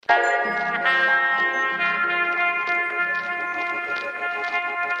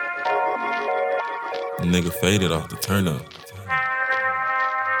Nigga faded off the turn up. Cause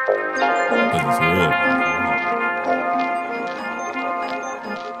it's real.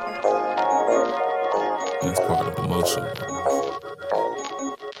 That's part of the motion.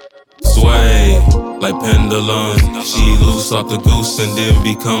 Sway like pendulum. She loose off the goose and then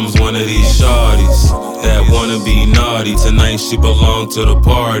becomes one of these shawties that wanna be naughty. Tonight she belong to the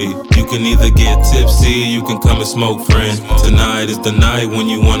party. You can either get tipsy, you can come and smoke, friend. Tonight is the night when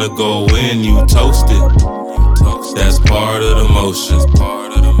you wanna go in, you toast it. That's part of the motion.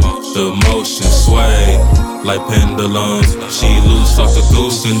 The motion sway like pendulums. She loose off the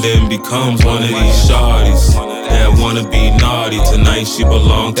goose and then becomes one of these shawties that wanna be naughty. Tonight she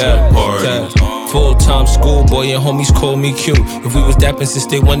belong to the party. Full-time schoolboy and homies call me cute. If we was dapping since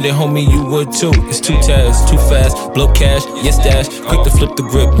day one, then homie, you would too. It's too tabs, too fast, blow cash, yes dash. Quick to flip the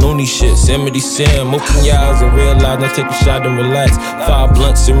grip, loony shit, Samity Sam. Open your eyes and realize, now take a shot and relax. 5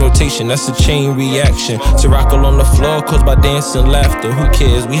 blunts in rotation, that's a chain reaction. Sirocco on the floor, caused by dancing laughter. Who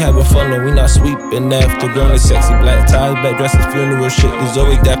cares, we having fun and we not sweeping after. Girl in sexy black ties, black dresses, funeral shit. There's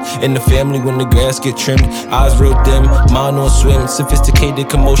always death in the family when the grass get trimmed. Eyes real dim, mind on swim. Sophisticated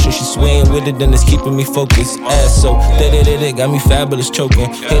commotion, she swaying with it, then it's keeping me focused. Ass so that got me fabulous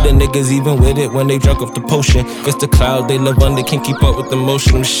choking. Hit the niggas even with it when they drunk off the potion. Guess the cloud they love under can't keep up with the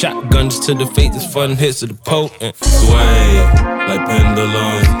motion. Shotguns to the face, it's fun hits of the potent. Sway like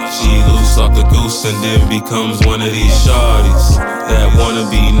pendulum. She loose off the goose and then becomes one of these shawties that wanna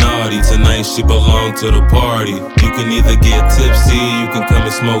be naughty. Tonight she belong to the party. You can either get tipsy, you can come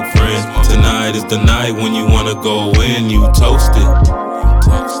and smoke, friend. Tonight is the night when you wanna go in, you toast it.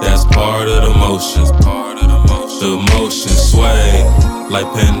 That's part of the motion. The motion sway like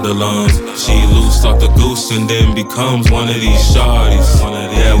pendulums. She loose off the goose and then becomes one of these shawties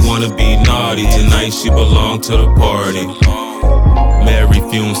that wanna be naughty. Tonight she belong to the party. Mary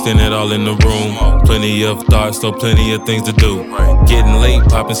fumes, thin it all in the room. Plenty of thoughts, so plenty of things to do. Getting late,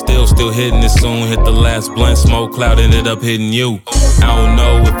 popping still hitting it soon. Hit the last blunt, smoke cloud, ended up hitting you. I don't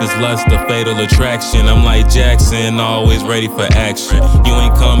know if it's lust or fatal attraction. I'm like Jackson, always ready for action. You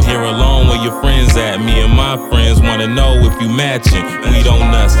ain't come here alone, where your friends at? Me and my friends wanna know if you matching. We don't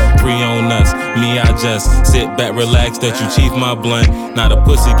nuts, pre on us. Me, I just sit back, relax, that you chief my blunt. Not a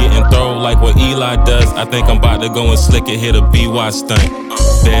pussy getting thrown like what Eli does. I think I'm about to go and slick it, hit a BY stunt.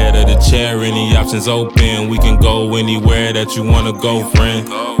 Bed or the chair, any options open. We can go anywhere that you wanna go, friend.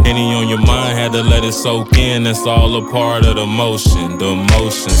 Any on your mind, had to let it soak in. That's all a part of the motion. The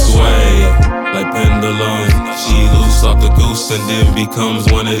motion sway like pendulum. She loose off the goose and then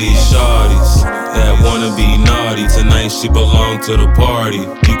becomes one of these shawties that wanna be naughty. Tonight she belong to the party.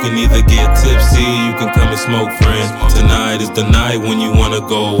 You can either get tipsy, you can come and smoke, friend. Tonight is the night when you wanna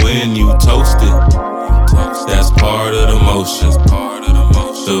go in, you toast it. That's part of the motion.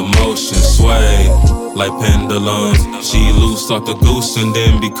 The motion sway like pendulums. She loose off the goose and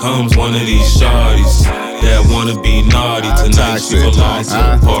then becomes one of these shawties that wanna be naughty. Tonight she belongs to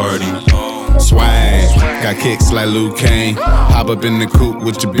the party. Swag, got kicks like Luke Kane. Hop up in the coupe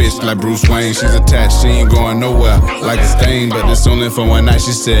with your bitch like Bruce Wayne. She's attached, she ain't going nowhere like a stain. But it's only for one night,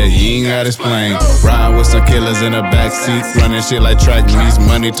 she said, you ain't gotta explain. Riding with some killers in the backseat, running shit like track meets.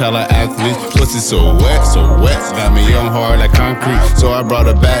 Money taller athletes, pussy so wet. Got me on hard like concrete, so I brought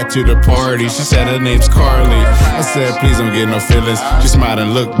her back to the party. She said her name's Carly. I said, please don't get no feelings. She smiled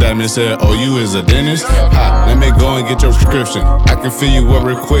and looked at me and said, oh, you is a dentist? Ha, let me go and get your prescription. I can fill you up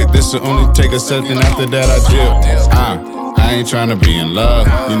real quick, this will only take a second, after that I dip. I ain't tryna be in love.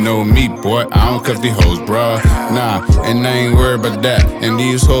 You know me, boy, I don't cuff these hoes, bruh. Nah, and I ain't worried about that. And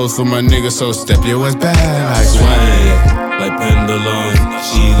these hoes for my niggas, so step your ass back like sway like pendulum.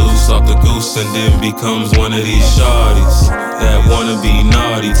 She loose off the goose and then becomes one of these shawties that wanna be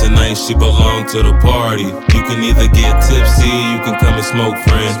naughty. Tonight she belong to the party. You can either get tipsy, you can come and smoke,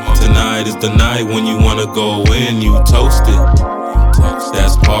 friend. Tonight is the night when you wanna go in, you toast it.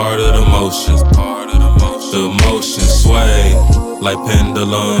 That's part of the motion. The motion sway like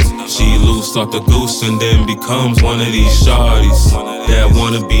pendulums. She loose off the goose and then becomes one of these shawties that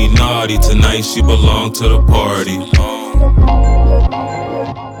wanna be naughty. Tonight she belong to the party.